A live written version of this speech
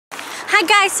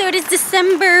Hi guys, so it is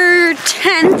December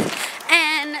 10th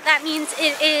and that means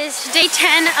it is day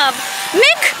 10 of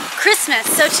Mick Christmas.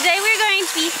 So today we're going to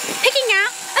be picking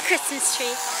out a Christmas tree.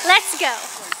 Let's go.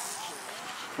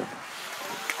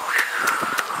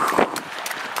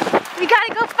 We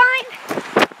gotta go find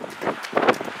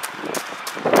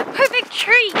the perfect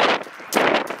tree.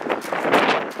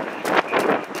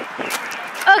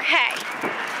 Okay,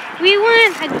 we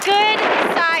want a good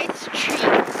sized tree,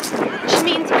 which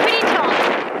means pretty tall.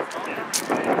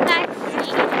 Let's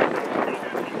see.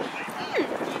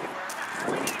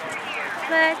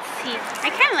 Let's see. I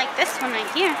kind of like this one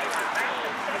right here.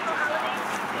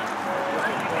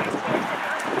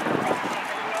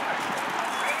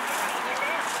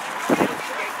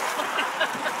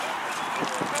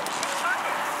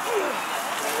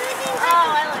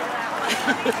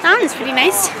 That one's pretty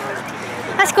nice.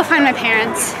 Let's go find my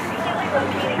parents.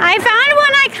 I found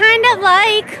one I kind of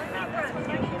like.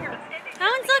 That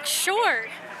one looks short.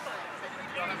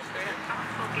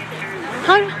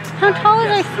 How tall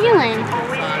is our ceiling?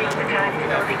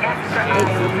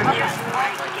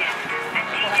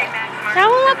 That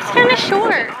one looks kind of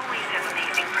short.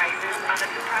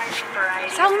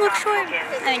 Does that one look short? I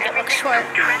think it looks short.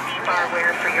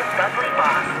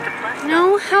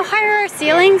 No? How high are our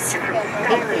ceilings? 8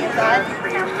 feet.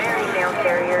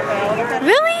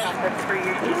 Really?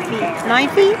 9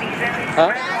 feet?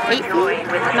 Huh? 8 feet?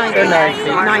 9 They're feet. 9 feet.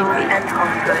 9 feet.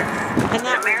 And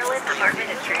that Maryland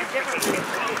Department of Transportation.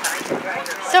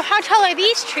 So how tall are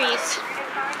these trees?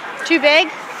 Too big?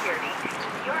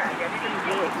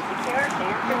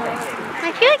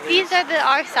 I feel like these are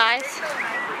our size.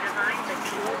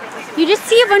 You just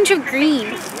see a bunch of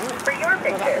green.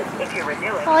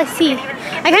 Oh, I see.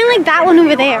 I kind of like that one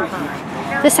over there.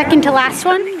 The second to last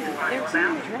one.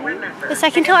 The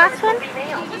second to last one?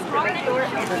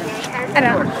 I don't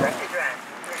know.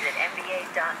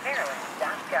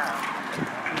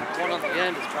 One on the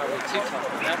end is probably too tall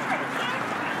for that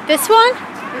one. This one?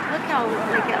 Look how,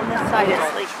 like, on this side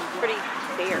it's like pretty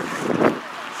bare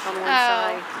on one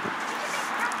side.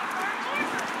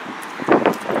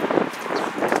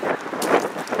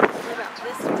 What about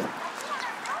this one?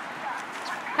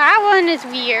 That one is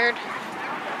weird.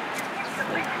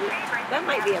 That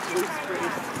might be a blue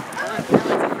spruce.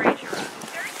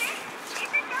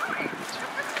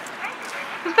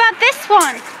 What about this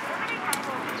one?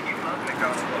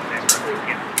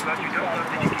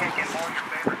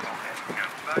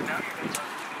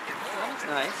 That's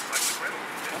nice.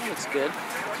 That looks good.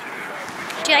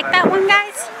 Do you like that one,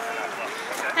 guys?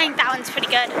 I think that one's pretty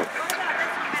good.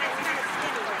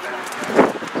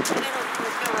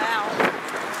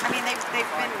 I mean, they've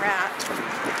been wrapped.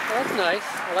 Oh, that's nice.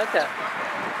 I like that.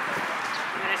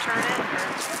 I'm gonna turn it.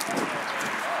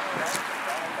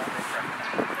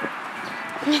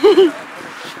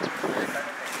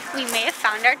 We may have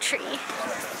found our tree.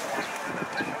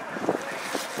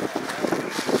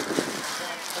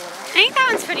 I think that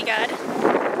one's pretty good.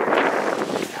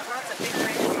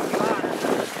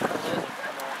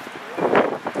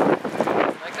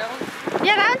 Like that one?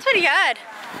 Yeah, that one's pretty good.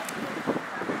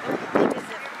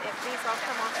 If these all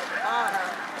come off at the bottom,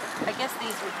 I guess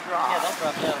these would drop. Yeah, they'll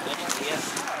drop down eventually, yes.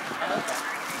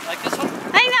 Like this one? I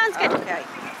think that one's good. Okay.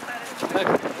 Okay.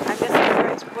 I'm just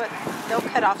curious what they'll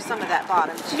cut off some of that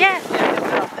bottom too. Yes. Yeah, they'll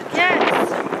cut off the Yes.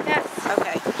 Yes.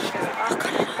 Okay.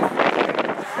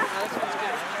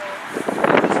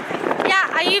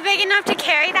 Yeah, are you big enough to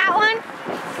carry that one?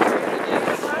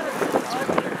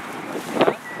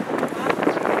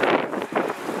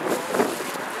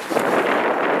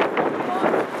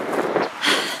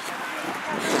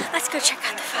 Let's go check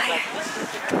out the fire.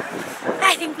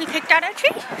 I think we picked out our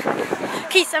tree.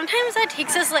 Okay, sometimes that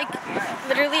takes us like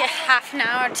literally a half an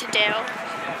hour to do.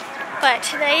 But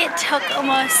today it took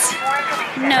almost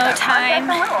no time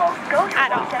at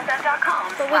all.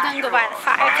 But we're gonna go by the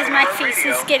fire because my face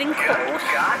is getting cold.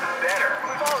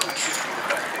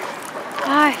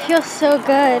 Ah, it feels so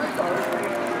good.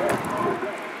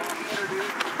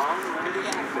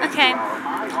 Okay,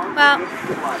 well,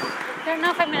 I don't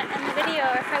know if I'm gonna end the video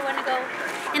or if I want to go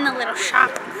in the little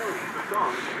shop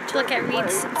to look at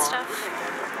wreaths and stuff.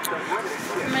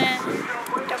 I'm gonna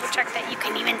double check that you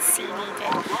can even see me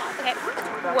good. Okay,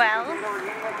 well,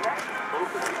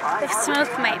 the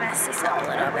smoke might mess this up a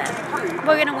little bit.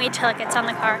 We're gonna wait till it gets on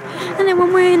the car, and then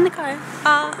when we're in the car,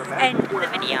 I'll end the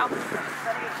video.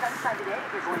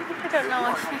 I don't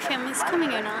know if my family's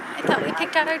coming or not. I thought we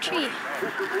picked out our tree.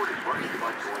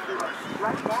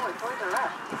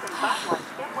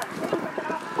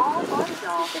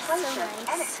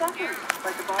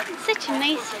 Such a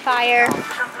nice fire.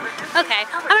 Okay,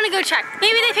 I'm gonna go check.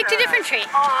 Maybe they picked a different tree.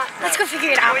 Let's go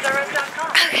figure it out.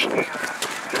 Okay.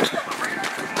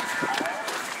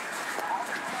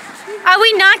 Are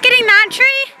we not getting that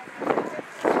tree?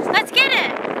 Let's get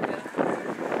it.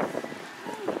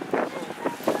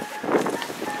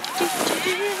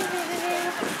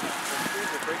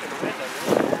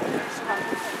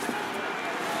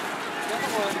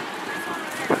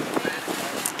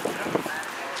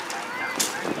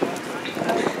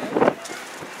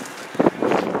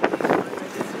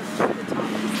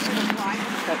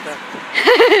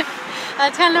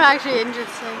 That's kind of actually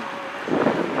interesting.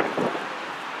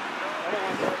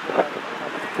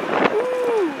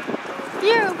 Ooh,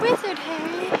 you're a wizard,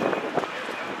 Harry.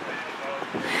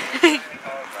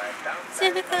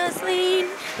 Civica's lean.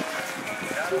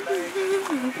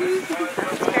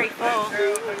 It's very full.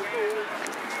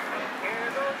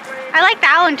 I like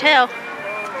that one too.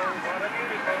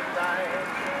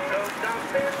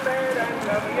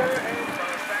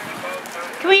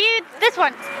 Can we use this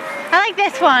one? I like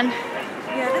this one.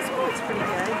 Yeah, this one's pretty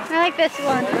good. I like this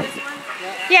one.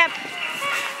 Yep.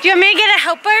 Do you want me to get a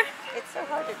helper? It's so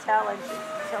hard to tell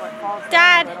until it falls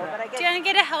Dad, down a little, but I do you want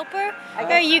to get a helper? I Or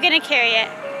guess- are you going to carry it?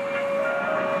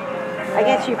 I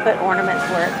guess you put ornaments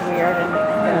where it's weird and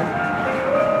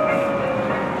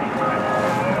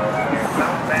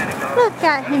Look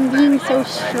at him being so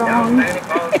strong.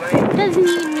 Doesn't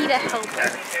even need a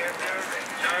helper.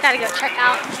 Gotta go check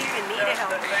out. even need a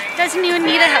helper. Doesn't even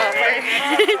need a helper.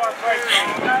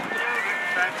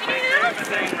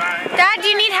 Dad, do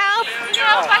you need help?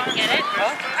 No, I can get it.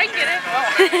 I can get it.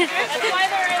 That's why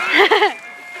they're in.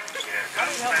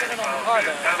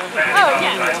 Oh,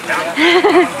 yeah.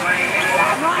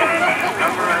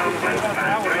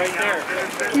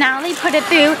 Now they put it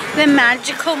through the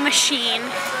magical machine. You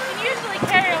can usually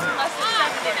carry them less than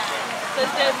 79. So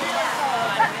there's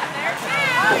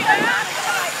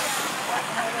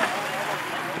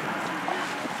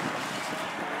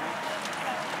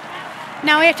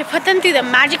Now we have to put them through the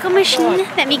magical machine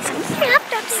that makes them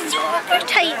snapped up super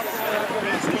tight.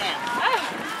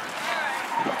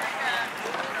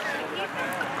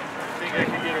 Think I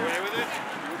can get away with it?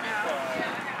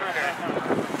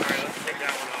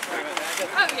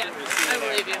 Oh, yeah. I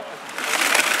believe you.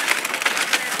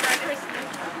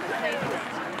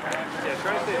 Yeah,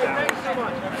 try to stay down.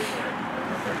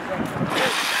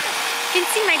 You can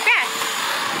see my breath.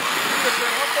 How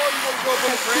far you want to go from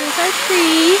the branch? Here's our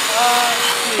tree.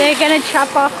 They're gonna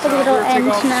chop off the little end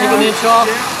Take an now. inch off?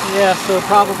 Yeah, so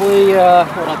probably,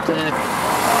 what up to, you're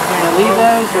gonna leave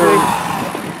those or?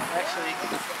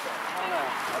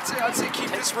 Actually, I'd say keep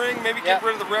this ring, maybe get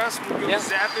rid of the rest. We'll go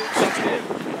zap it. That's it.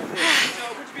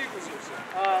 Which vehicle is this?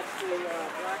 it's the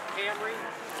black Camry.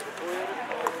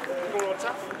 You going on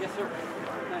top? Yes, sir.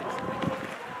 Thanks.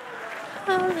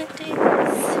 Holidays.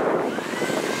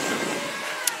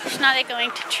 So now they're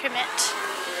going to trim it.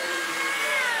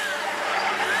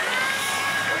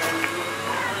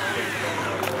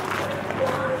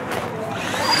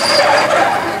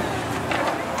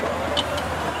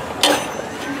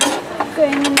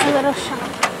 Going in a little shop.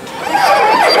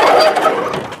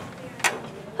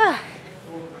 Ah.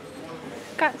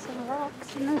 Got some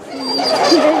rocks and those things.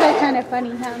 Those are kind of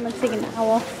funny how it looks like an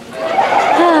owl.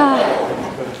 Ah.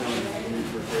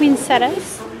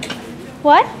 Poinsettias.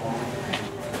 What?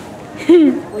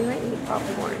 we might need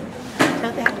popcorn.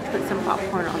 Don't they have to put some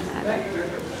popcorn on that?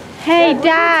 Hey,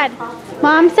 Dad.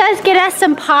 Mom says get us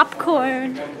some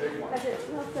popcorn.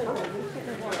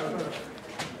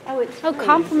 Oh,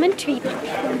 complimentary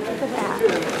popcorn. Look at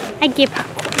that. I give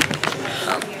popcorn.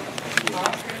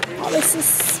 Oh, this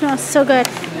smells so good.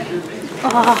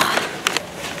 Oh.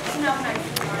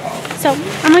 So,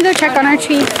 I'm gonna go check on our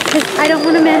tree because I don't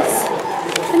want to miss.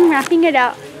 I'm wrapping it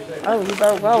up. Oh, you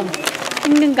better go.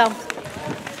 I'm gonna go.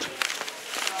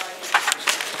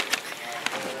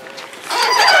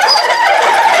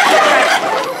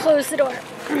 Close the door.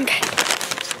 Okay.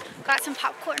 Got some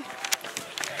popcorn.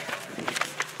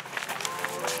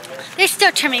 They're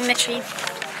still trimming the tree.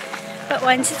 But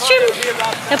once it's trimmed,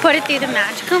 they'll put it through the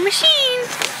magical machine.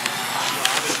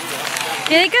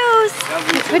 Here it goes.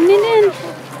 They're putting it in.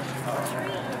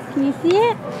 Can you see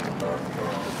it?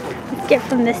 Let's get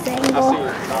from this angle.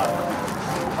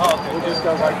 We'll just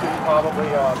go right through probably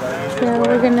the So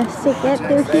we're gonna stick it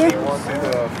through here. one through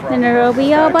the front. Then it'll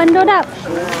be all bundled up.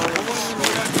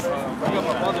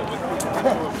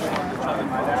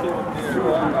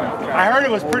 I heard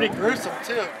it was pretty gruesome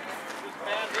too.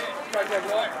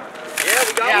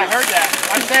 Yeah, I heard that.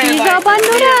 I'm saying He's like, all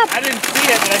bundled up. I didn't see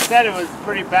it, but I said it was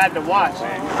pretty bad to watch.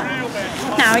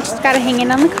 Now we just gotta hang it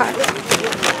on the car.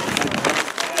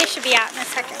 They should be out in a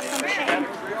second. Okay.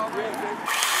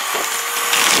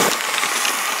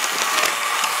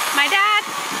 My dad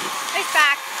is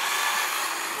back.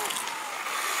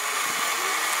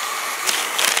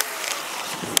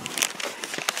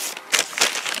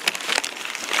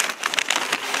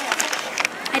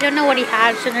 I don't know what he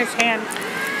has in his hand.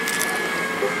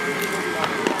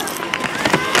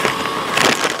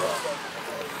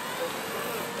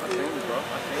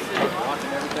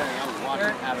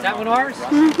 Is that one ours?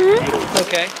 Mm-hmm.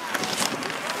 Okay.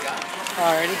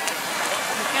 Alrighty.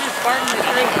 Lieutenant Spartan is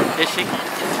ready. Is she?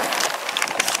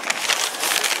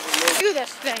 Do this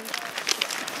thing.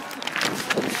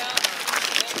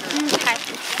 Okay.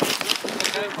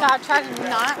 God, try to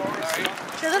not.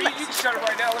 To the You left. can shut it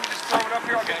right now. Let me just throw it up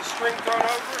here. I'll get the string thrown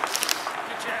over.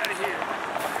 Get you out of here.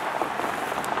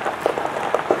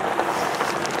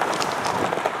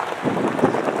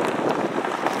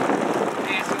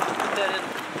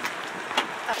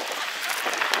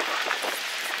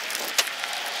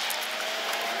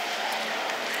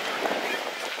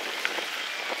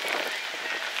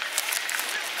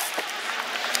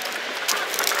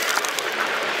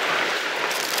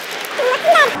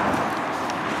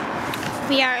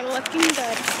 We are looking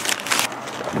good.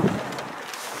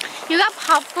 You got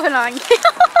popcorn on you.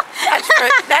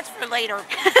 That's for later.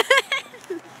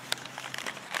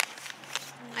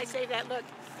 I say that, look.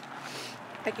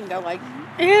 I can go like...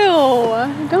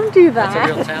 Ew, don't do that.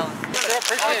 That's a real talent.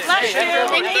 Bless you.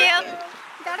 Thank you.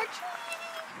 Got a tree.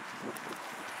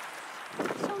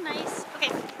 So nice.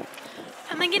 Okay,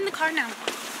 I'm gonna get in the car now.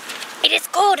 It is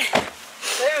cold.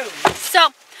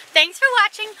 So, thanks for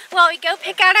watching. While we go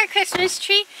pick out our Christmas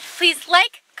tree, please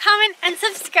like, comment, and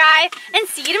subscribe. And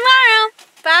see you tomorrow.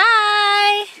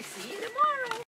 Bye. See you tomorrow.